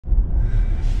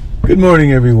Good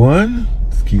morning, everyone.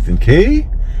 It's Keith and Kay.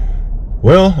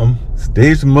 Well,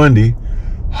 today's Monday,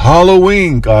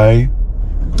 Halloween, guy.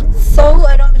 So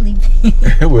I don't believe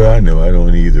it. Well, I know I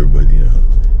don't either, but you know,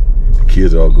 the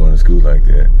kids are all going to school like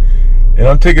that. And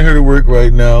I'm taking her to work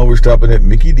right now. We're stopping at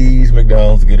Mickey D's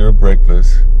McDonald's to get her a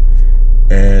breakfast.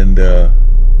 And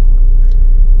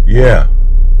yeah,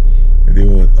 and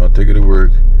then I'll take her to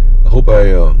work. I hope I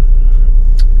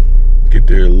get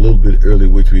there a little bit early,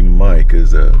 which we might,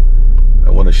 because I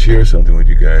want to share something with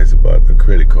you guys about a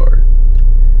credit card,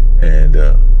 and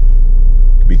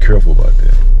be careful about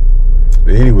that.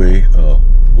 But anyway,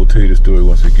 we'll tell you the story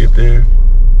once we get there,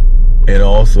 and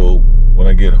also when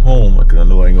I get home, because I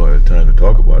know I ain't gonna have time to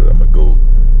talk about it, I'm gonna go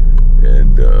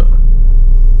and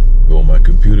go on my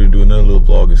computer and do another little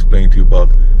blog, explain to you about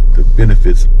the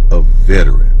benefits of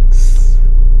veterans.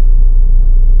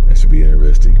 That should be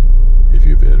interesting if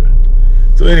you're a veteran.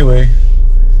 So anyway,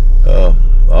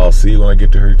 I'll see you when I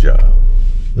get to her job.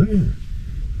 Look at her.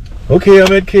 Okay,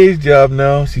 I'm at Kay's job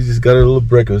now. She just got her little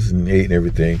breakfast and ate and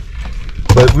everything.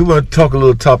 But we want to talk a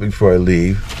little topic before I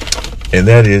leave, and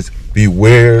that is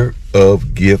beware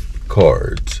of gift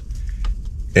cards.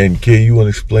 And Kay, you want to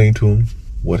explain to them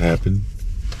what happened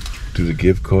to the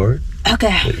gift card?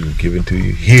 Okay. That was given to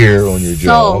you here on your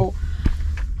job.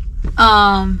 So,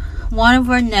 one of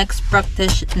our nurse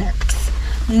practitioner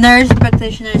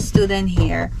student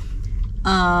here,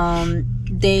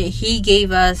 he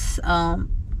gave us a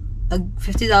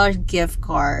 $50 gift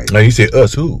card. Now you say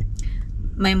us, who?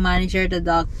 My manager, the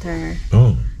doctor.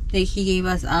 Oh. He gave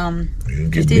us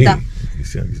 $50.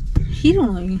 He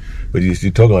don't know. But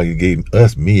you're talking like you gave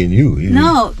us, me and you.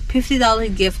 No,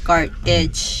 $50 gift card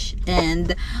each,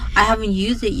 and I haven't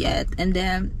used it yet. And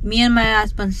then me and my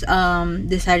husband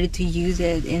decided to use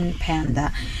it in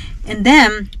Panda, and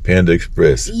then Panda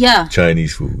Express. Yeah,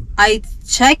 Chinese food. I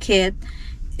check it.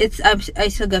 I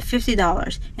still got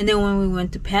 $50, and then when we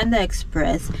went to Panda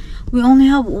Express, we only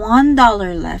have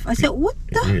 $1 left. I said, "What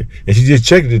the?" Yeah. And she just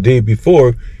checked it the day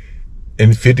before,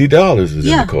 and $50 was in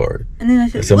the card. And then I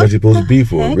said, that's how much it's supposed to be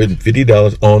for. Heck? Written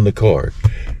 $50 on the card.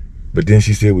 But then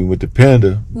she said we went to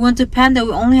Panda. We went to Panda.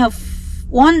 We only have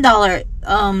 $1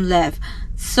 left.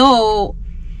 So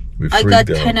I got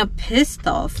kind of pissed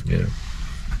off. Yeah.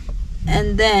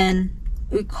 And then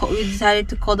we decided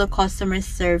to call the customer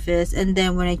service. And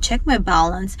then when I check my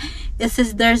balance, it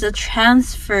says there's a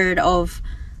transfer of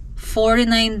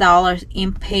 $49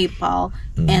 in PayPal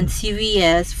and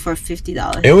CVS for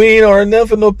 $50. And we ain't earn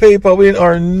nothing, no PayPal. We didn't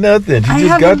earn nothing. She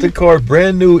just got the card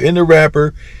brand new in the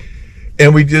wrapper,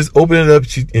 and we just opened it up.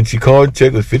 She called and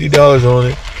checked with $50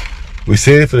 on it. We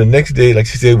saved it for the next day, like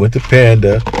she said. Went to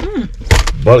Panda,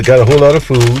 got a whole lot of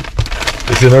food.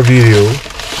 It's in our video.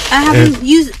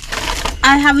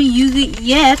 I haven't used it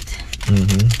yet.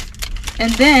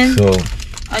 And then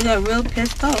I got real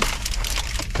pissed off.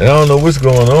 And I don't know what's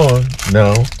going on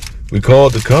now. We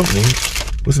called the company.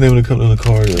 What's the name of the company on the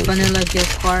card? Vanilla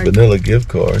Gift Card. Vanilla Gift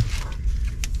Card.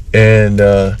 And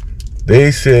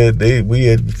they said we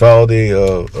had filed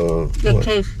a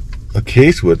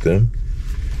case with them,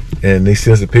 and they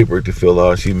sent us the paperwork to fill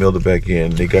out. She mailed it back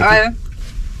in. They got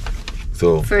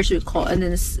so first we called, and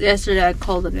then yesterday I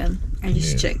called again. I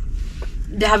just checked.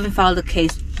 They haven't filed the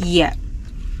case yet.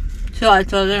 So I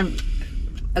told them.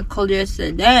 I called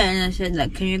yesterday and I said,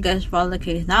 like, can you guys file the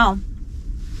case now?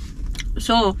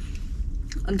 So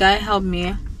a guy helped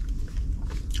me,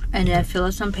 and then I filled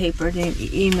out some paper. They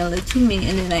emailed it to me,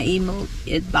 and then I emailed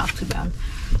it back to them.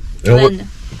 And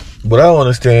what I don't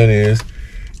understand is,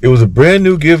 it was a brand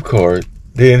new gift card.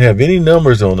 They didn't have any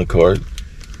numbers on the card.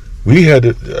 We had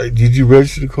to. Did you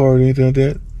register the card or anything like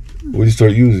that? Or did you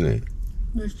start using it?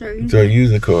 Start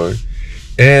using the card,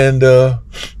 and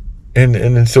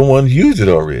then someone used it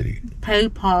already.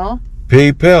 PayPal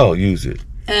used it.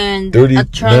 And a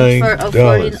transfer of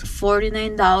 $49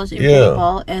 in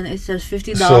PayPal, and it says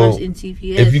 $50 in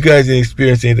CVS. If you guys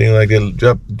experienced anything like that,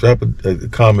 drop a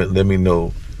comment. Let me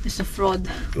know. It's a fraud.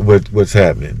 What's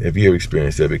happening? If you ever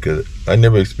experienced that, because I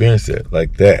never experienced that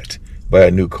like that. Buy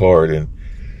a new card and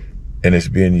it's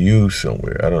being used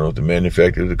somewhere. I don't know if the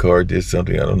manufacturer of the card did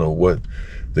something. I don't know what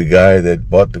the guy that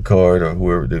bought the card or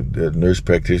whoever the nurse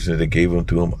practitioner that gave them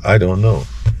to him. I don't know.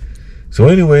 So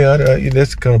anyway,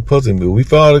 that's kind of puzzling me. We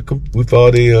filed a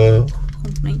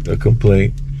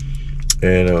complaint,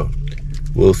 and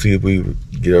we'll see if we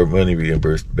get our money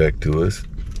reimbursed back to us.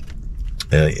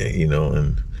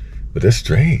 But that's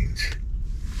strange,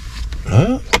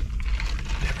 huh?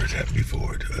 Never happened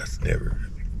before to us. Never.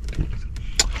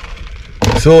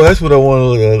 So that's what I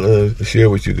want to share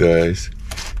with you guys.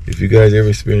 If you guys ever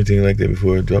experienced anything like that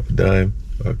before, drop a dime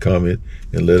or a comment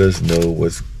and let us know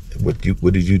what's what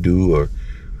did you do, or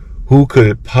who could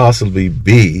it possibly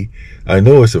be? I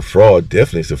know it's a fraud.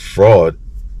 Definitely, it's a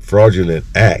fraudulent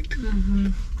act.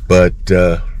 But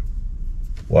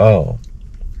wow,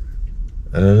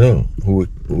 I don't know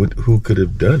who could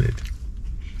have done it.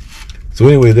 So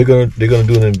anyway, they're gonna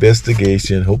do an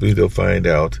investigation. Hopefully, they'll find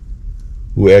out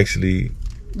who actually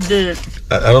did it.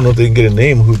 I don't know if they can get a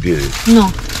name of who did it. No.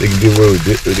 They can get where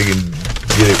they can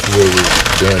get it where it was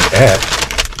done at.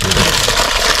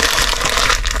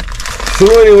 So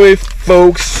anyway,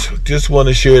 folks, just want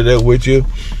to share that with you.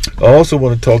 I also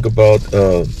want to talk about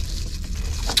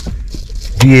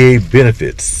VA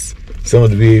benefits. Some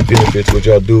of the VA benefits, which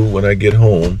I'll do when I get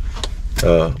home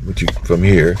from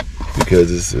here,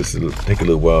 because it'll take a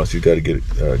little while. So you got to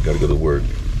go to work.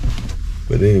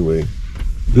 But anyway,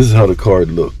 this is how the card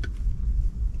looked,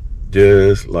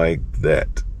 just like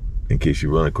that. In case you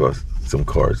run across some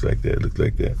cards like that, it looked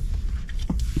like that.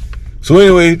 So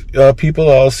anyway, people,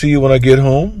 I'll see you when I get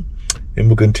home, and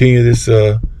we'll continue this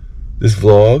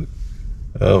vlog.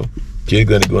 Kid's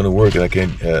gonna go into work, and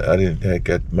I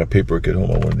got my paperwork at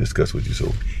home I want to discuss with you.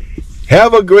 So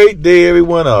have a great day,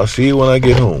 everyone. I'll see you when I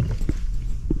get home.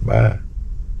 Bye.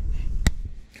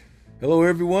 Hello,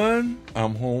 everyone.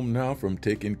 I'm home now from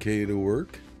taking Kay to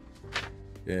work,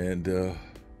 and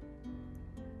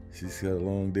she's got a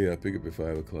long day. I pick up at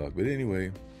 5 o'clock. But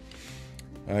anyway,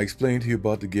 I explained to you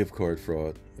about the gift card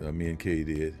fraud me and Kay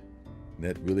did, and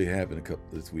that really happened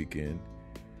this weekend.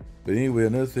 But anyway,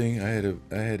 another thing, I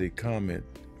had a comment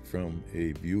from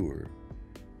a viewer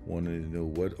wanting to know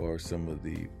what are some of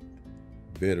the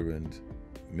veterans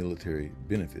military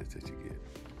benefits that you get,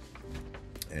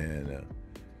 and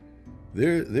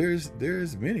there's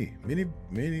many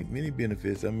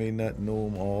benefits. I may not know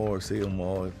them all or say them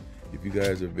all. If you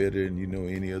guys are veteran, you know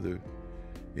any other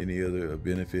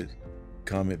benefit,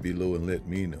 comment below and let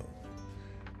me know.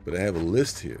 But I have a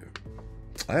list here.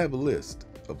 I have a list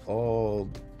of all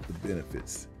the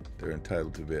benefits that are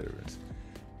entitled to veterans.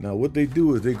 Now, what they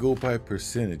do is they go by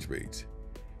percentage rates.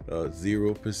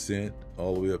 0%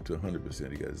 all the way up to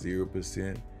 100%. You got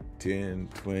 0%, 10,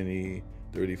 20,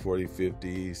 30, 40,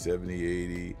 50, 70,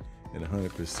 80, and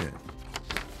 100%.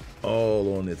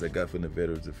 All on this I got from the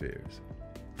Veterans Affairs.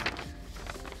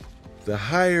 The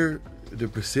higher the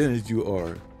percentage you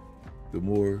are, the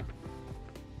more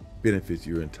benefits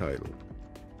you're entitled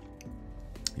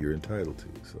to.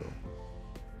 So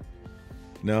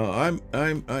now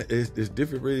it's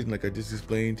different ratings, like I just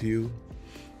explained to you.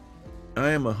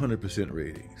 I am 100%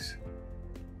 ratings,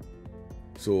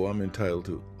 so I'm entitled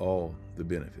to all the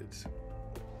benefits.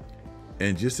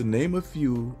 And just to name a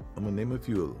few, I'm gonna name a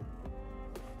few of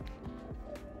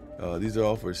them. These are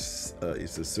all for it's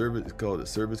called a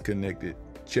service connected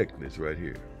checklist right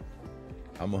here.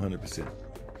 I'm 100%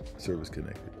 service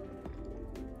connected.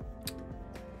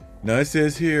 Now it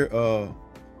says here,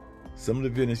 some of the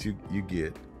benefits you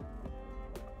get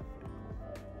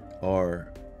are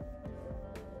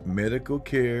medical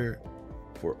care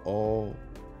for all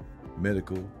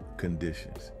medical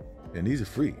conditions. And these are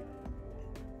free,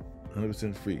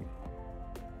 100% free.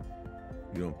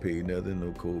 You don't pay nothing,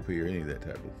 no co-pay or any of that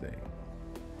type of thing.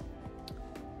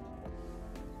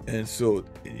 And so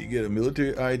you get a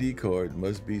military ID card,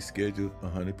 must be scheduled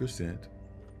 100%,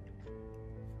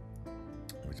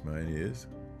 which mine is.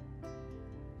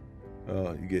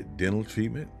 You get dental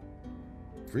treatment,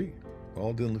 free.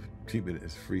 All dental treatment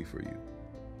is free for you.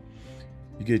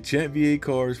 You get Champ VA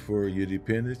cards for your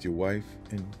dependents, your wife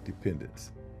and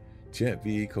dependents. Champ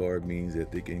VA card means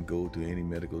that they can go to any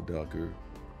medical doctor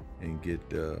and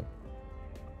get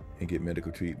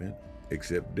medical treatment,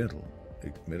 except dental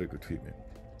medical treatment.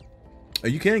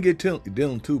 You can get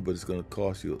dental too, but it's going to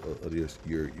cost you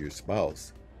your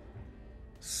spouse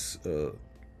a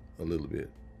little bit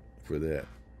for that.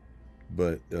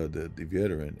 But the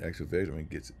actual veteran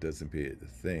doesn't pay a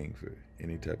thing for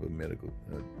any type of medical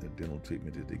dental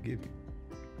treatment that they give you.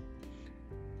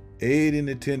 Aid in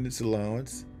attendance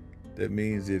allowance. That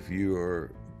means if you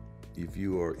are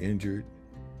injured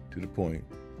to the point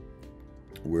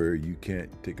where you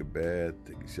can't take a bath,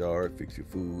 take a shower, fix your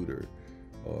food,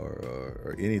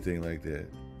 or anything like that,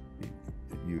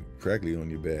 you're practically on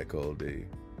your back all day.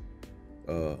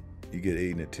 You get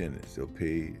aid in attendance. They'll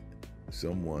pay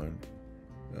someone,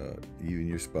 even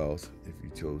your spouse, if you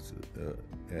chose to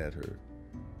add her,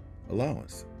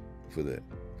 allowance for that,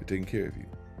 for taking care of you.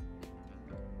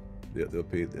 They'll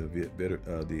pay the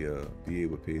VA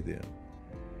will pay them.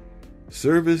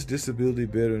 Service Disability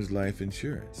Veterans Life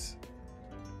Insurance.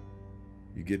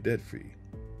 You get that free.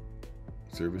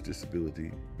 Service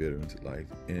Disability Veterans Life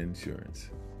Insurance.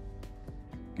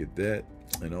 Get that,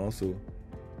 and also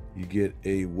You get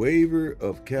a waiver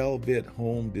of CalVet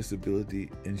home disability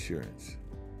insurance.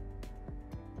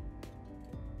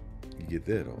 You get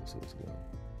that also as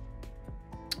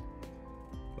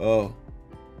well.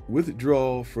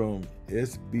 Withdrawal from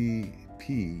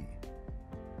SBP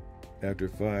after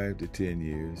 5 to 10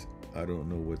 years. I don't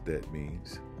know what that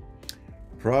means.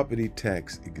 Property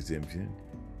tax exemption.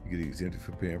 You get exempted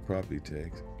from paying property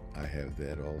tax. I have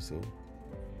that also.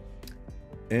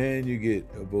 And you get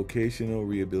a vocational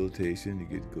rehabilitation. You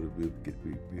get to go to get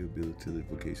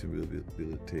vocational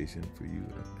rehabilitation for you.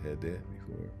 I had that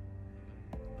before.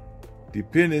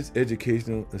 Dependents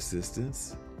educational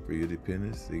assistance for your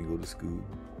dependents. They can go to school.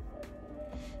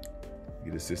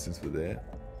 Get assistance for that.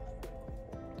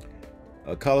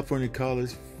 A California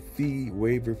college fee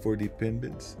waiver for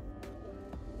dependents.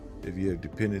 If you have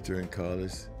dependents who are in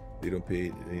college, they don't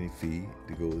pay any fee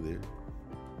to go there.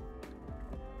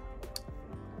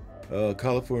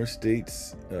 California state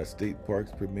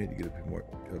parks permit. You get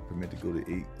a permit to go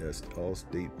to all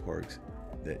state parks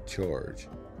that charge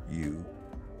you.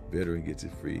 Veteran gets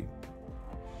it free.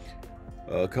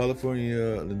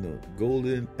 California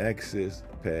Golden Access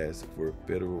Pass for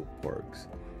federal parks.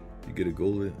 You get a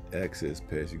Golden Access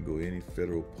Pass. You can go to any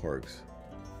federal parks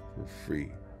for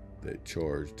free that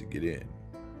charge to get in.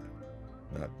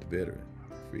 Not the veteran,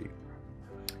 free.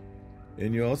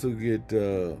 And you also get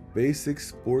basic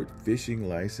sport fishing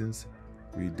license,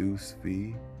 reduced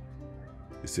fee.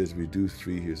 It says reduced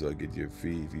fee here, so I'll get your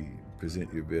fee. If you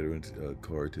present your veteran's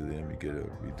card to them, you get a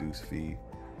reduced fee.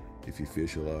 If you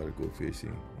fish a lot or go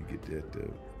fishing, you get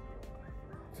that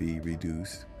fee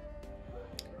reduced.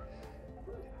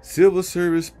 Civil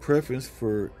service preference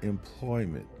for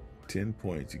employment, 10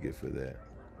 points you get for that.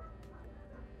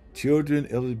 Children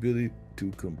eligibility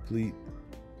to compete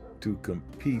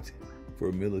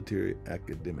for military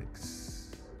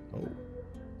academics. Oh,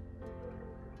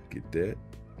 get that.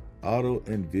 Auto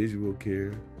and visual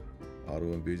care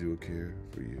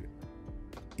for your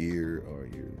ear or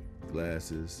your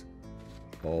glasses,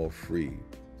 all free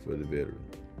for the veteran.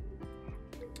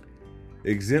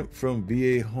 Exempt from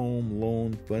VA home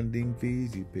loan funding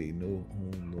fees. You pay no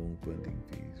home loan funding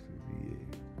fees for VA.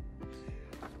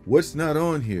 What's not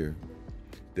on here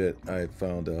that I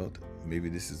found out, maybe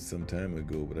this is some time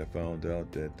ago, but I found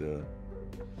out that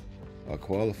I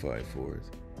qualify for it,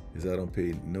 is I don't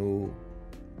pay no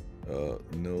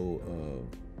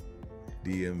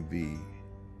DMV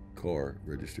car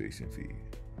registration fee.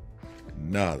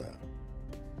 Nada.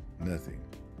 Nothing.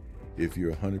 If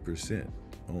you're 100%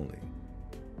 only.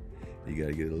 You got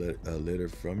to get a letter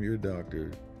from your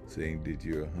doctor saying that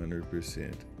you're 100%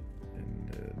 in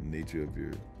the nature of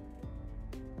your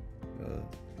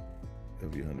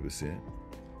 100%.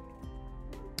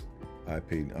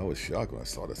 I was shocked when I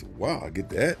saw that. I said, wow, I get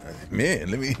that? Man,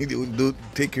 let me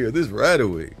take care of this right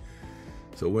away.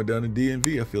 So I went down to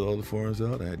DMV. I filled all the forms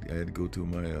out. I had to go to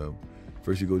my,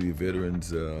 first you go to your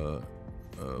veterans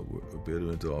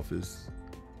office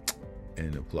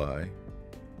and apply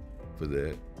for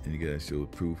that. And you got to show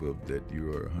proof of that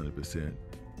you are 100%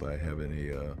 by having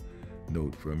a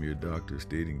note from your doctor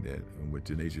stating that and what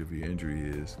the nature of your injury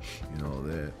is and all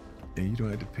that. And you don't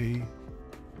have to pay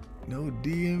no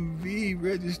DMV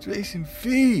registration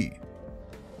fee.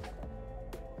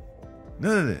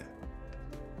 None of that.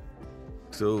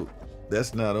 So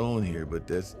that's not on here, but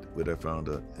that's what I found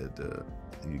out that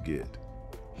you get.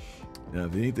 Now,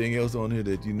 if anything else on here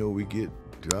that you know we get,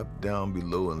 drop down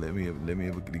below and let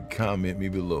me comment me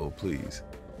below, please,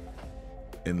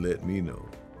 and let me know,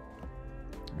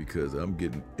 because I'm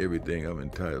getting everything I'm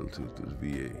entitled to through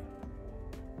the VA.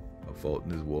 I fought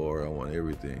in this war. I want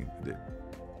everything that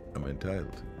I'm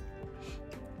entitled to.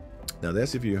 Now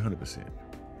that's if you're 100%.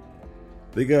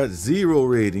 They got 0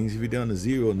 ratings. If you're down to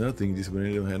 0, nothing, just when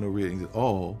they don't have no ratings at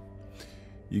all,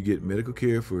 you get medical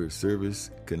care for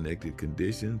service-connected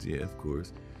conditions. Yeah, of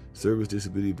course. Service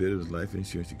disability veterans life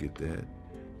insurance, you get that.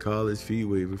 College fee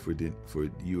waiver for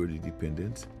you or the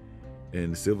dependents.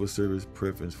 And civil service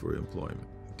preference for employment,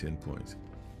 10 points.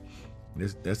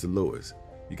 That's the lowest.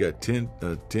 You got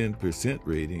 10%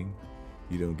 rating,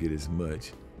 you don't get as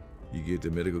much. You get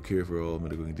the medical care for all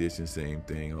medical conditions, same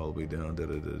thing, all the way down,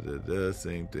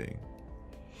 same thing.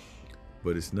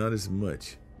 But it's not as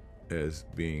much as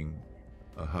being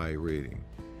a high rating.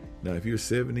 Now, if you're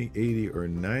 70, 80, or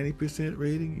 90%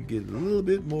 rating, you get a little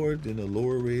bit more than the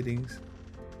lower ratings,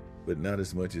 but not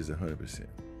as much as 100%.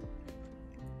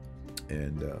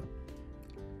 And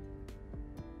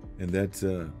that's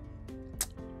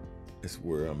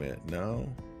where I'm at now.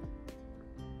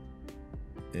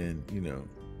 And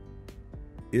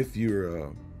if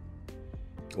you're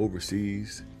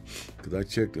overseas, because I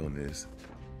checked on this,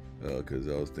 because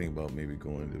I was thinking about maybe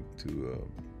going to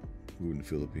in the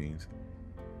Philippines.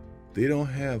 They don't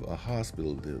have a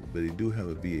hospital there, but they do have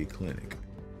a VA clinic.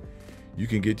 You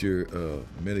can get your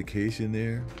medication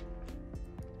there,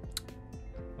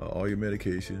 all your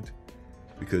medications,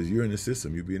 because you're in the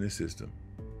system. You be in the system,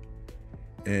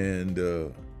 and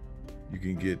you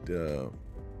can get.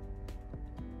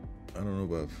 I don't know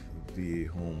about VA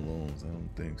home loans. I don't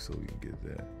think so. You can get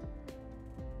that,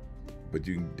 but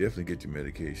you can definitely get your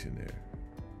medication there,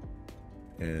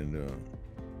 and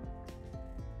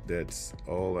that's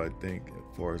all I think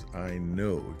as far as I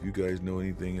know. If you guys know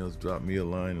anything else, drop me a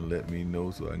line and let me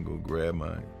know so I can go grab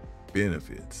my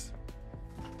benefits.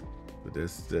 But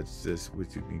that's just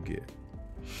what you can get.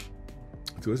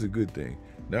 So it's a good thing.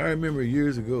 Now I remember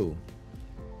years ago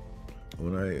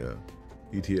when I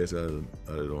ETS out of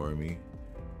the Army,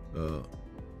 the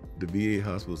VA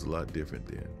hospital was a lot different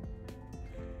then,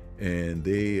 and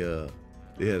they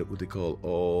had what they call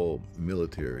all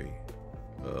military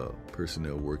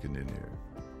personnel working in there,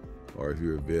 or if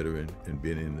you're a veteran and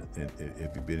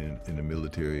if you've been in the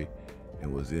military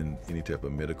and was in any type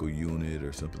of medical unit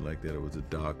or something like that, or was a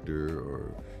doctor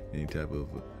or any type of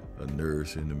a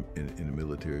nurse in the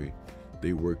military,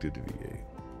 they worked at the VA.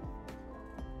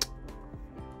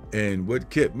 And what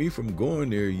kept me from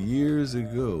going there years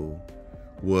ago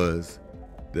was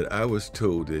that I was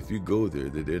told that if you go there,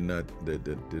 that they're not, that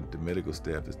the medical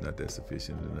staff is not that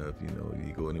sufficient enough. You know,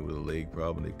 you go in there with a leg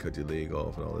problem, they cut your leg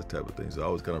off and all this type of thing. So I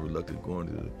was kind of reluctant going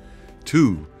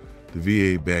to the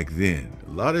VA back then. A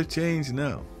lot have changed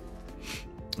now.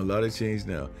 A lot have changed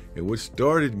now. And what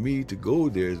started me to go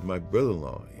there is my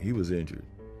brother-in-law. He was injured.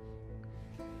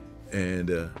 And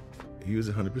he was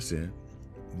 100%.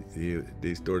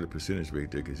 They started a percentage rate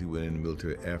there because he went in the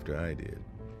military after I did.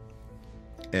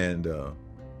 And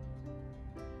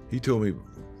he told me,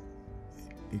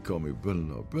 he called me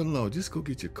brother-in-law, just go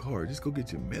get your card. Just go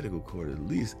get your medical card. At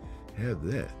least have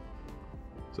that.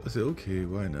 So I said, okay,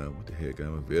 why not? What the heck?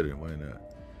 I'm a veteran. Why not?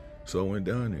 So I went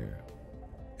down there,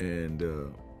 and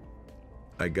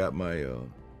I got my.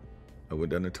 I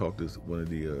went down and talked to one of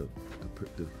the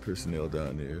personnel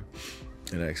down there,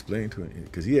 and I explained to him,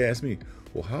 because he asked me,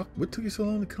 well, what took you so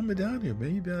long to come down here,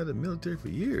 man? You've been out of the military for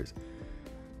years.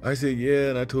 I said, yeah,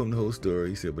 and I told him the whole story.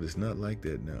 He said, but it's not like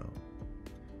that now.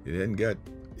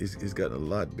 It's gotten a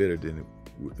lot better than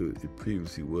it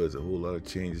previously was. A whole lot of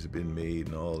changes have been made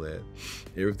and all that.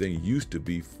 Everything used to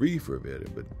be free for a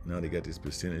veteran, but now they got this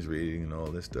percentage rating and all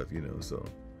that stuff, you know.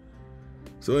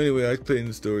 So anyway, I explained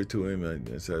the story to him.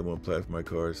 I said I want to apply for my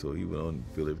card, so he went on and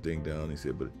filled everything down. He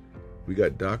said, but we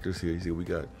got doctors here. He said, we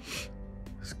got,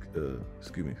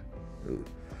 excuse me.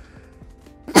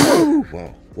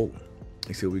 Wow, whoa.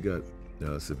 He said, we got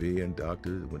civilian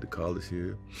doctors that went to college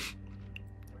here,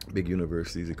 big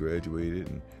universities that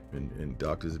graduated, and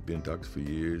doctors have been doctors for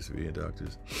years, civilian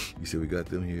doctors. He said, we got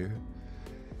them here.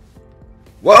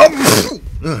 Well,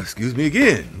 excuse me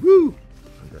again. Woo!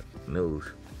 I got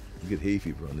nose. You get hay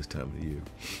fever on this time of the year.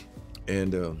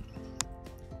 And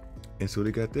so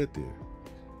they got that there.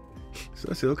 So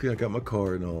I said, okay, I got my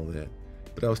card and all that.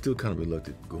 But I was still kind of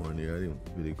reluctant going there. I didn't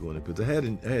really go in there because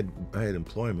I had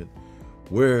employment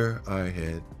where I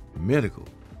had medical.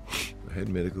 I had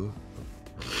medical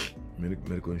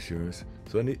insurance.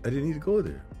 So I didn't need to go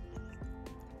there.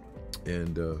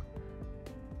 And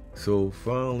so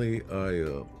finally,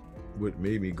 what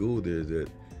made me go there is that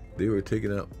they were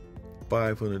taking out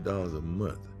 $500 a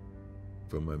month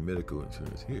from my medical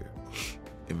insurance here.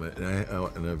 And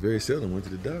I very seldom went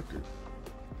to the doctor.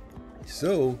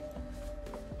 So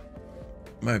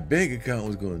my bank account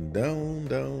was going down,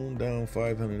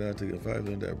 $500. I took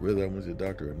 $500. Whether I went to the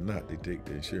doctor or not, the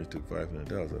insurance took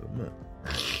 $500 out of the month.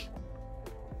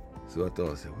 So I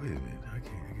said, wait a minute, I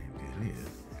can't get in.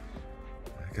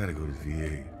 I gotta go to the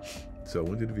VA. So I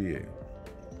went to the VA,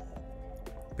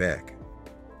 back,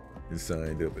 and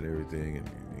signed up and everything,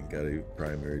 and got a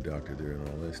primary doctor there and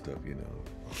all that stuff, you know.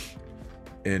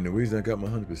 And the reason I got my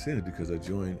 100% is because I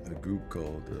joined a group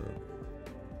called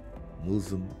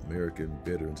Muslim American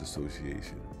Veterans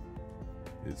Association.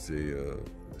 It's a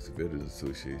veterans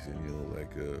association, you know,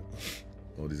 like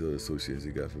all these other associations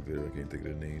they got for veterans. I can't think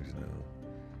of their names now.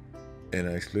 And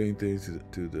I explained things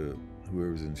to the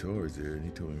whoever's in charge there, and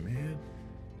he told me, man,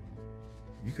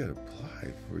 you got to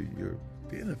apply for your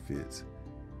benefits.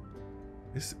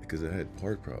 It's because I had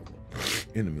heart problem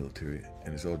in the military,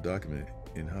 and it's all documented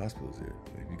in hospitals there.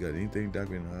 If you got anything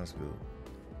documented in the hospital,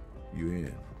 you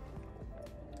in.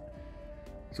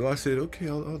 So I said, okay,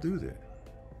 I'll do that.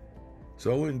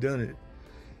 So I went and done it.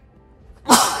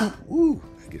 Ooh,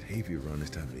 I get hay fever around this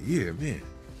time of the year,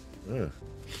 man.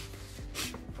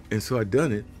 And so I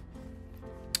done it,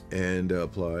 and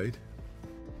applied.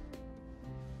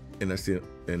 And I said,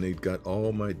 and they got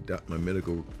all my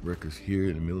medical records here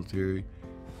in the military.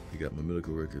 They got my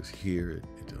medical records here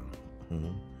at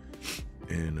home,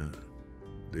 and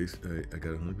I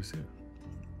got 100%.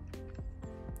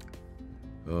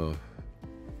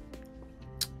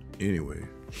 Anyway,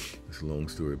 it's a long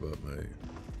story about my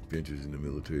adventures in the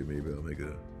military. Maybe I'll make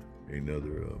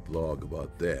another vlog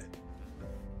about that,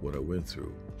 what I went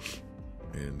through,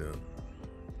 and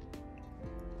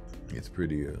it's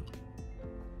pretty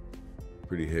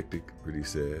hectic, pretty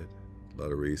sad, a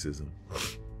lot of racism,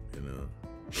 and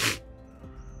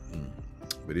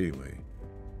but anyway,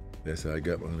 that's how I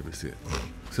got my 100%.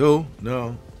 So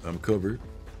now I'm covered.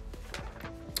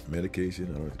 Medication,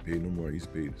 I don't have to pay no more. I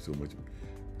used to pay so much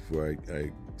before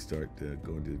I start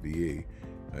going to the VA.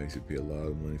 I used to pay a lot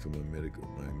of money for my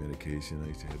medication I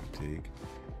used to have to take,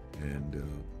 and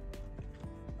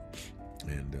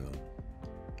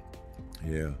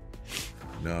yeah,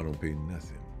 now I don't pay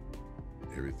nothing.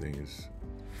 Everything is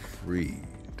free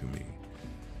to me.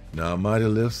 Now I might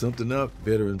have left something up.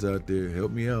 Veterans out there,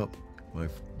 help me out, my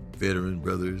veteran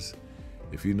brothers.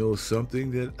 If you know something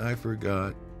that I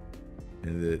forgot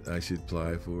and that I should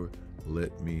apply for,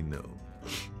 let me know.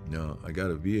 Now, I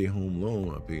got a VA home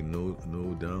loan. I pay no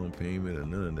down payment or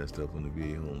none of that stuff on the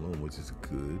VA home loan, which is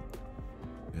good.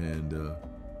 And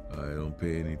I don't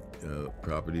pay any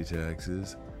property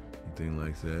taxes, anything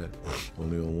like that.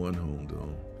 Only on one home,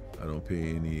 though. I don't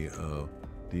pay any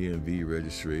DMV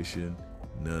registration,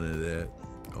 none of that.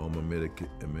 All my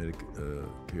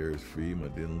care is free, my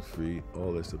dental's free,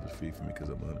 all that stuff is free for me because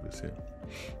I'm 100%.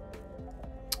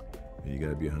 And you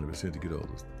gotta be 100% to get all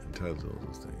those, entitled to all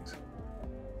those things.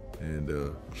 And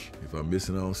if I'm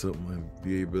missing on something, my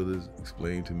VA brothers,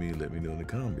 explain to me, let me know in the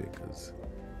comment, because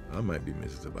I might be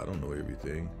missing stuff. I don't know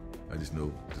everything. I just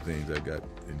know the things I got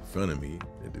in front of me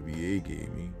that the VA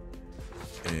gave me,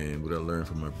 and what I learned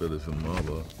from my brothers from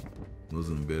MAVA,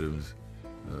 Muslim Veterans,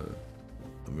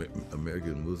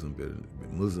 American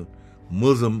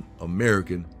Muslim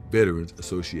American Veterans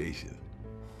Association.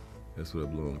 That's what I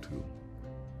belong to.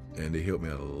 And they helped me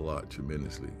out a lot,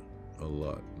 tremendously. A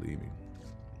lot, believe me.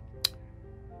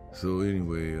 So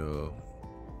anyway,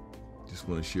 just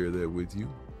want to share that with you.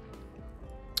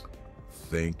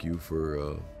 Thank you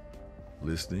for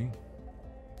listening.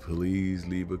 Please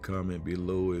leave a comment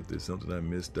below if there's something I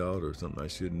missed out or something I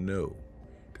should know,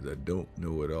 because I don't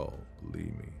know it all,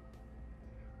 believe me.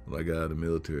 When I got out of the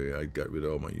military, I got rid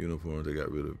of all my uniforms. I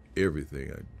got rid of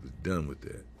everything. I was done with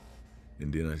that.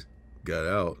 And then I got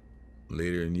out.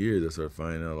 Later in years, I started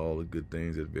finding out all the good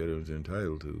things that veterans are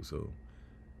entitled to. So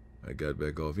I got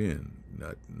back off in,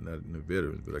 not in the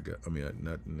veterans, but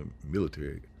not in the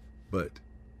military, but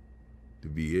the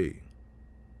VA.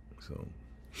 So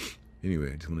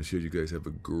anyway, I just want to share you guys have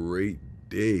a great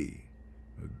day,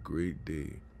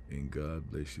 and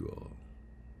God bless you all.